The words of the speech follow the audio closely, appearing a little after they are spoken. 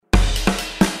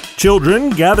Children,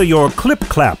 gather your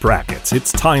clip-clap rackets.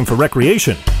 It's time for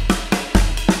recreation.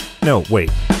 No,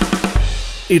 wait.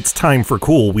 It's time for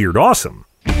Cool, Weird, Awesome.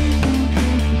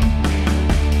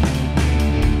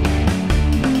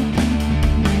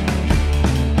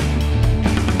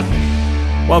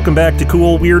 Welcome back to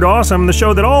Cool, Weird, Awesome, the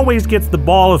show that always gets the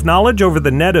ball of knowledge over the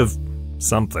net of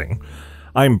something.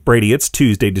 I'm Brady. It's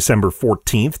Tuesday, December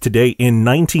 14th. Today in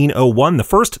 1901, the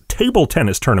first table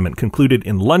tennis tournament concluded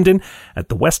in London at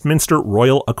the Westminster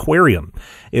Royal Aquarium.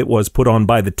 It was put on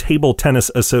by the Table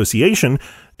Tennis Association.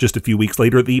 Just a few weeks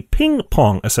later, the Ping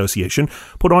Pong Association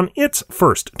put on its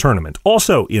first tournament,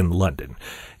 also in London.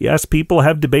 Yes, people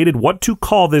have debated what to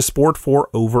call this sport for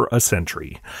over a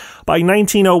century. By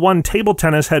 1901, table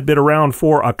tennis had been around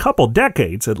for a couple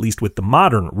decades, at least with the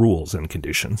modern rules and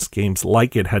conditions. Games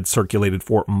like it had circulated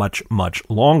for much, much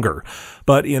longer.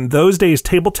 But in those days,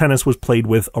 table tennis was played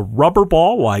with a rubber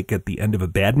ball, like at the end of a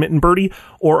badminton birdie,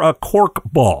 or a cork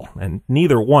ball, and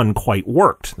neither one quite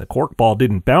worked. The cork ball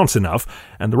didn't bounce enough,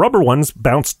 and the rubber ones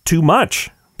bounced too much.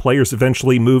 Players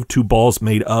eventually moved to balls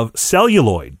made of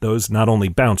celluloid. Those not only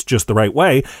bounced just the right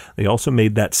way, they also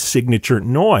made that signature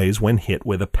noise when hit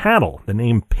with a paddle. The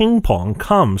name ping pong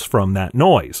comes from that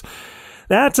noise.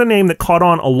 That's a name that caught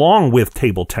on along with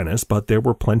table tennis, but there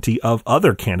were plenty of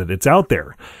other candidates out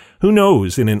there. Who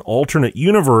knows, in an alternate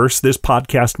universe, this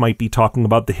podcast might be talking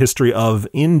about the history of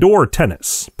indoor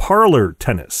tennis, parlor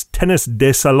tennis, tennis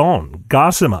de salon,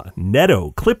 gossamer,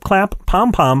 netto, clip-clap,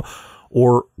 pom-pom,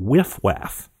 or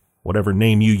whiff-waff. Whatever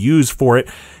name you use for it.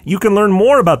 You can learn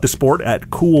more about the sport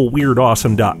at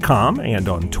coolweirdawesome.com and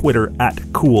on Twitter at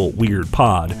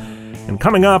coolweirdpod. And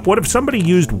coming up, what if somebody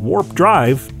used warp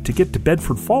drive to get to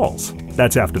Bedford Falls?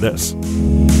 That's after this.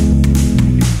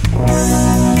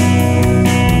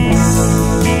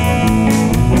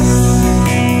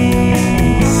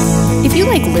 If you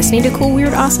like listening to Cool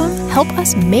Weird Awesome, help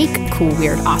us make Cool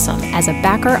Weird Awesome as a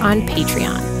backer on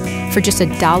Patreon. For just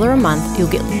 $1 a month, you'll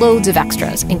get loads of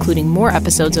extras, including more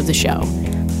episodes of the show.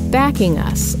 Backing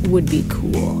us would be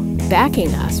cool.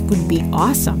 Backing us would be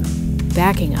awesome.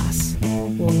 Backing us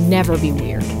will never be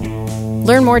weird.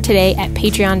 Learn more today at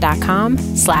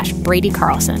patreon.com/Brady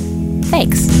Carlson.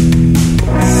 Thanks.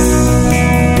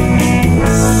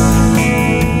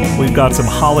 We've got some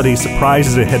holiday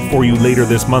surprises ahead for you later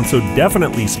this month, so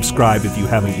definitely subscribe if you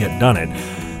haven't yet done it.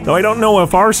 Though I don't know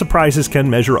if our surprises can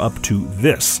measure up to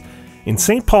this. In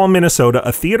St. Paul, Minnesota,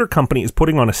 a theater company is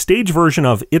putting on a stage version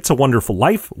of It's a Wonderful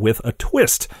Life with a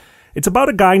twist. It's about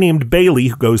a guy named Bailey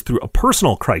who goes through a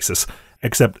personal crisis,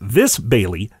 except this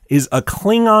Bailey is a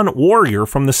Klingon warrior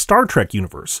from the Star Trek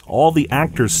universe. All the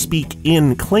actors speak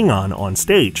in Klingon on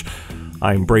stage.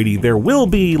 I'm Brady. There will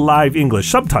be live English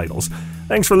subtitles.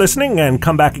 Thanks for listening, and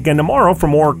come back again tomorrow for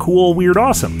more Cool, Weird,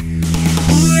 Awesome.